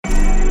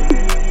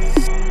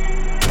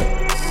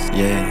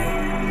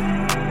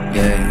Yeah,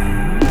 yeah.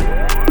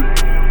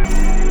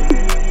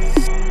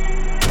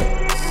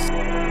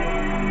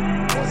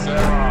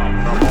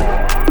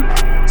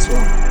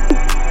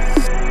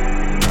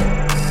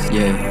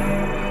 Yeah,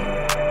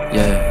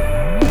 yeah.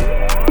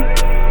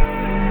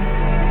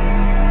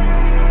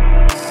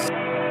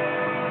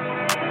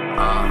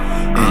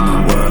 In the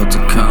world to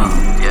come,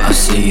 I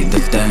see the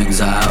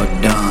things I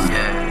outdone.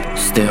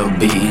 Still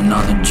beating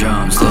on the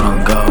drums, they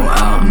don't go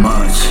out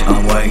much.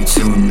 I'm way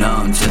too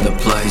numb to the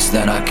place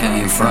that I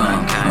came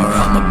from, or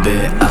I'm a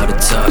bit out of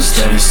touch.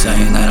 Steady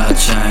saying that I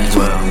changed,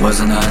 well,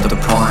 wasn't that the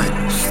point?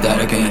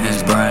 Static in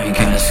his brain,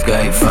 can't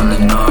escape from the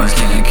noise.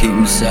 Can't keep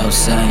himself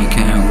sane,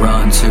 can't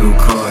run too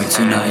coy.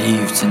 Too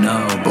naive to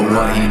know, but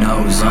what he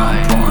knows on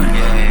point.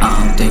 I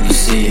don't think you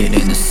see it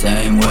in the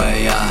same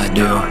way I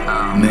do.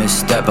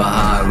 Misstep a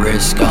high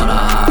risk on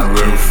a high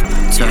roof.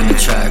 Turn the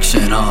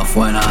traction off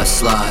when I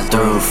slide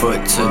through.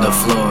 Foot to the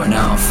floor,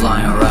 now I'm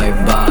flying right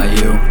by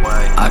you.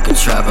 I could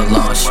travel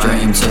on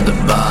stream to the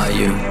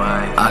bayou.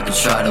 I could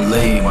try to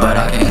leave, but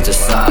I can't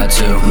decide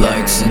to.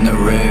 Legs in the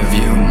rear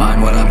view,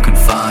 mind what I'm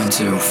confined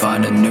to.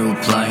 Find a new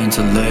plane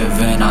to live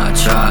in, I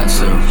try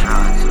to.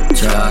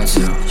 Try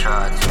to,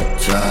 try to,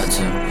 try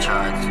to,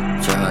 try to,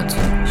 try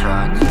to,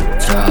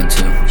 try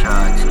to,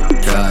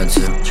 try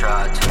to,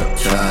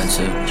 try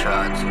to,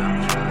 try to.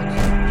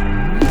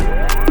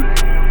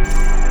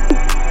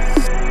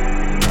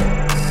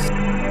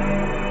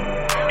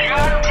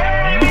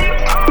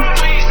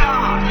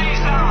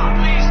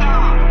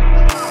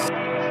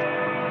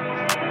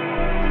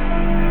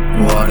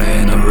 Water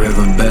in the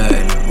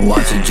riverbed,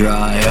 watch it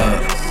dry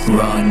up.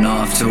 Run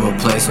off to a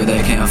place where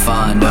they can't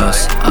find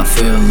us. I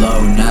feel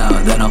low now,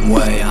 then I'm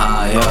way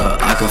high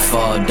up. I could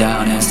fall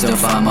down and still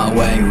find my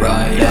way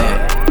right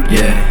up.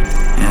 Yeah,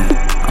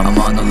 I'm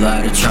on the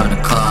ladder trying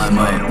to climb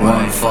up.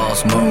 One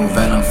false move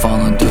and I'm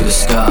falling through the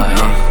sky.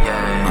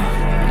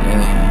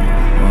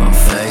 One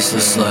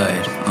faceless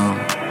slade.